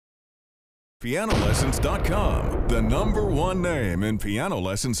PianoLessons.com, the #1 name in piano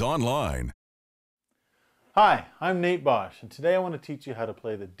lessons online. Hi, I'm Nate Bosch, and today I want to teach you how to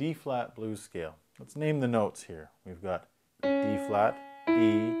play the D-flat blues scale. Let's name the notes here. We've got D-flat,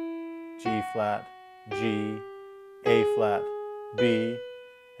 E, G-flat, G, A-flat, B,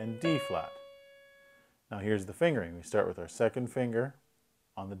 and D-flat. Now here's the fingering. We start with our second finger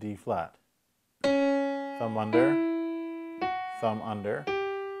on the D-flat. Thumb under, thumb under.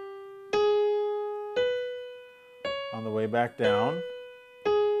 On the way back down,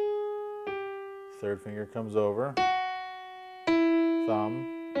 third finger comes over, thumb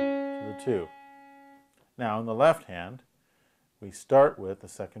to the 2. Now in the left hand, we start with the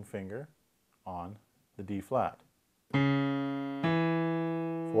second finger on the D flat.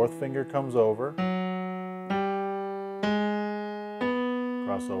 Fourth finger comes over,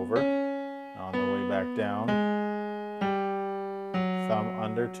 cross over, on the way back down, thumb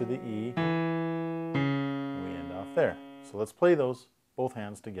under to the E, and we end off there. So let's play those, both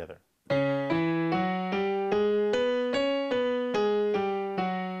hands together. And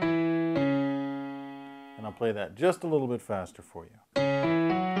I'll play that just a little bit faster for you.